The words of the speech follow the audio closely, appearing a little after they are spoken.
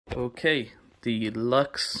Okay, the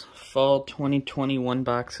Luxe Fall 2021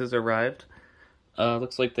 box has arrived.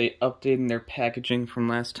 Looks like they updated their packaging from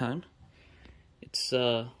last time. It's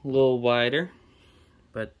a little wider,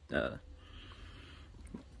 but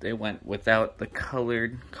they went without the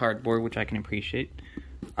colored cardboard, which I can appreciate.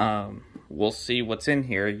 We'll see what's in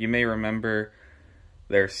here. You may remember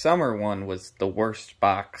their summer one was the worst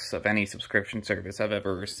box of any subscription service I've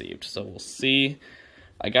ever received. So we'll see.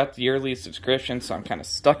 I got the yearly subscription, so I'm kind of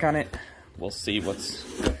stuck on it. We'll see what's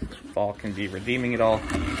fall can be redeeming it all.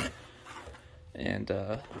 And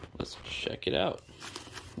let's check it out.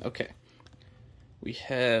 Okay. We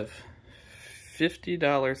have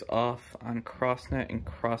 $50 off on CrossNet and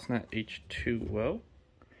CrossNet H2O.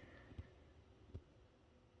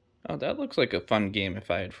 Oh, that looks like a fun game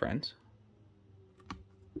if I had friends.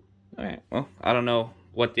 Alright, well, I don't know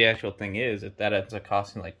what the actual thing is. If that ends up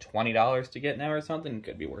costing like $20 to get now or something, it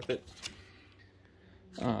could be worth it.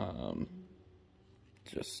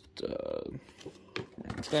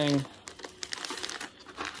 Thing.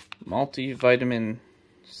 Multivitamin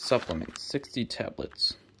supplement, 60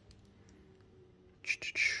 tablets.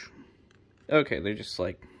 Okay, they're just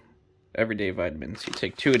like everyday vitamins. You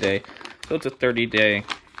take 2 a day, so it's a 30-day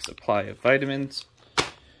supply of vitamins.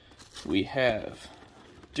 We have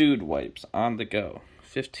Dude wipes on the go.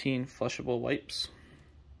 15 flushable wipes.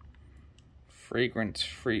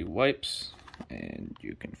 Fragrance-free wipes, and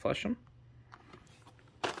you can flush them.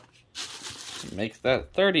 Makes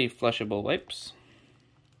that 30 flushable wipes.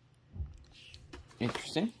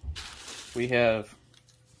 Interesting. We have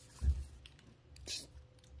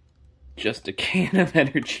just a can of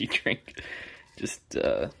energy drink. Just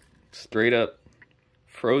straight up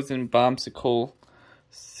frozen bombsicle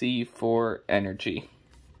C4 energy.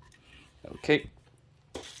 Okay.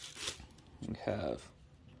 We have,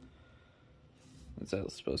 is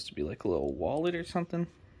that supposed to be like a little wallet or something?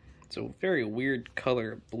 It's a very weird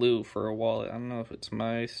color of blue for a wallet. I don't know if it's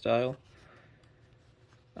my style.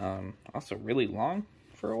 Also really long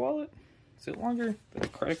for a wallet. Is it longer than a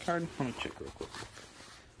credit card? Let me check real quick.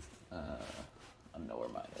 I don't know where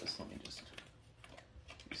mine is. Let me just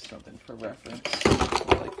do something for reference.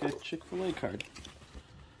 Like a Chick-fil-A card.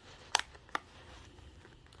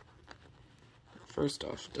 First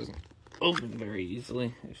off, it doesn't open very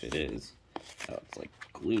easily. If it is, oh, it's like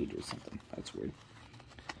glued or something. That's weird.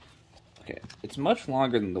 Okay, it's much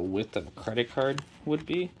longer than the width of a credit card would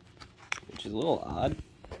be, which is a little odd.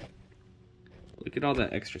 Look at all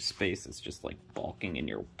that extra space that's just like bulking in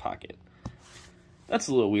your pocket. That's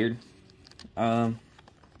a little weird. I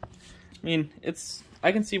mean,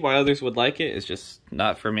 I can see why others would like it. It's just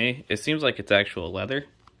not for me. It seems like it's actual leather.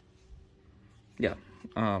 Yeah,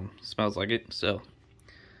 smells like it. So,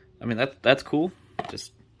 I mean, that's cool.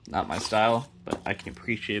 Just not my style, but I can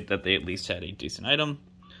appreciate that they at least had a decent item.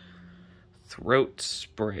 Throat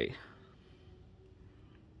spray.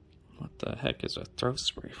 What the heck is a throat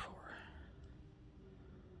spray for?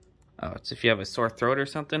 Oh, it's if you have a sore throat or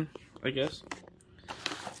something, I guess.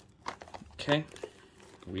 Okay.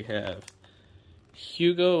 We have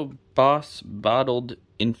Hugo Boss Bottled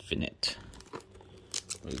Infinite.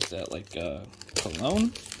 What is that, like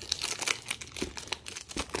cologne?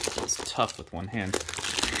 It's tough with one hand.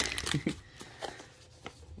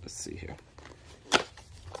 Let's see here.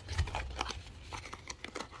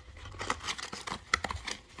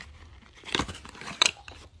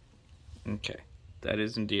 Okay, that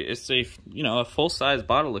is indeed, it's a, a full-size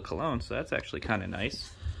bottle of cologne, so that's actually kind of nice.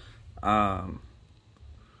 You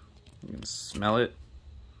can smell it.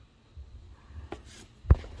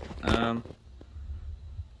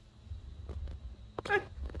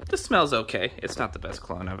 The smell's okay. It's not the best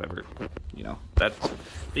cologne I've ever,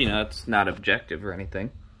 it's not objective or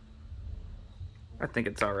anything. I think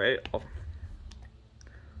it's alright.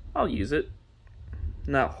 I'll use it.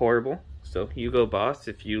 Not horrible. So, Hugo Boss,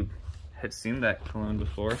 if you had seen that cologne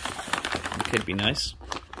before, it could be nice.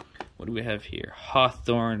 What do we have here?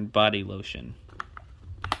 Hawthorne Body Lotion.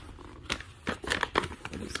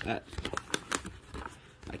 What is that?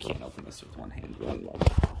 I can't open this with one hand.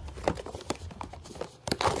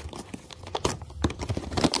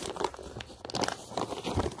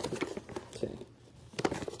 Okay.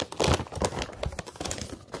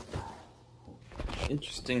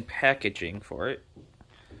 Interesting packaging for it.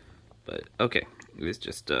 But, okay. It was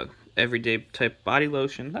just a everyday type body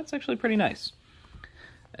lotion. That's actually pretty nice.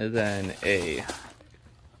 And then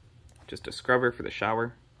just a scrubber for the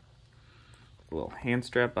shower. A little hand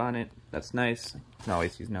strap on it. That's nice. You can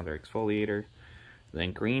always use another exfoliator.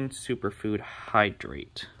 Then green superfood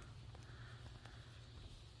hydrate.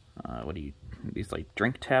 What do you, these like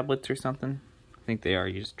drink tablets or something? I think they are.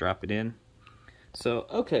 You just drop it in. So,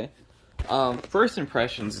 okay. First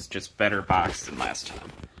impressions is just better box than last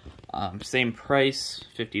time. Same price,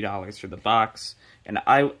 $50 for the box. And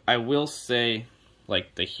I will say,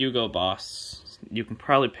 like, the Hugo Boss, you can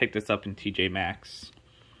probably pick this up in TJ Maxx,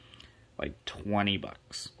 like, 20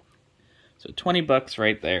 bucks. So 20 bucks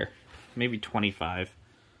right there, maybe 25.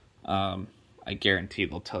 I guarantee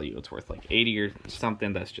they'll tell you it's worth like 80 or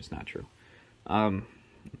something. That's just not true.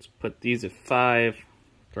 Let's put these at 5.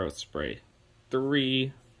 Throw spray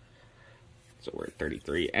 3. So we're at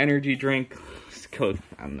 33. Energy drink. Let's go,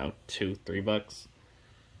 I don't know, 2, 3 bucks.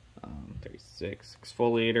 36.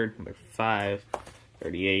 Exfoliator, another 5.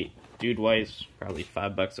 38. Dude wipes, probably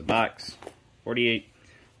 5 bucks a box. 48.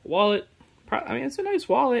 Wallet. I mean, it's a nice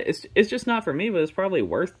wallet. It's just not for me, but it's probably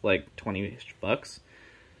worth like 20-ish bucks.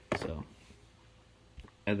 So,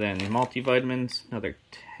 and then multivitamins, another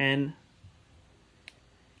 10.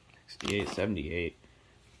 68, 78.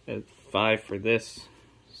 5 for this.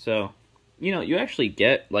 So, you know, you actually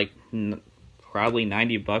get like probably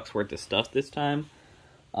 90 bucks worth of stuff this time.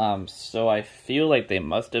 So I feel like they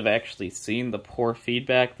must have actually seen the poor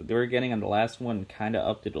feedback that they were getting on the last one and kind of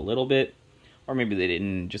upped it a little bit. Or maybe they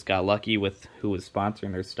didn't, just got lucky with who was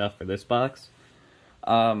sponsoring their stuff for this box.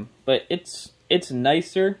 But it's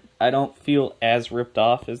nicer. I don't feel as ripped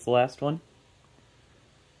off as the last one.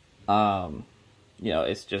 You know,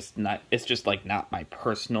 it's just like not my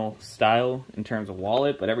personal style in terms of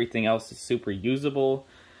wallet, but everything else is super usable.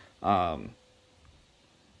 Now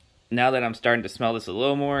that I'm starting to smell this a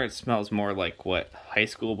little more, it smells more like what high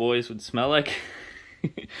school boys would smell like.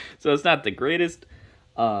 So it's not the greatest.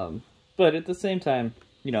 But at the same time,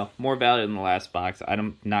 you know, more value than the last box.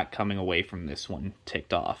 I'm not coming away from this one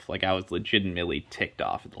ticked off. Like, I was legitimately ticked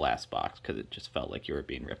off at the last box because it just felt like you were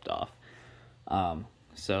being ripped off.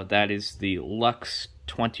 So that is the Luxe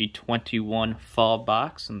 2021 fall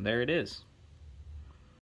box, and there it is.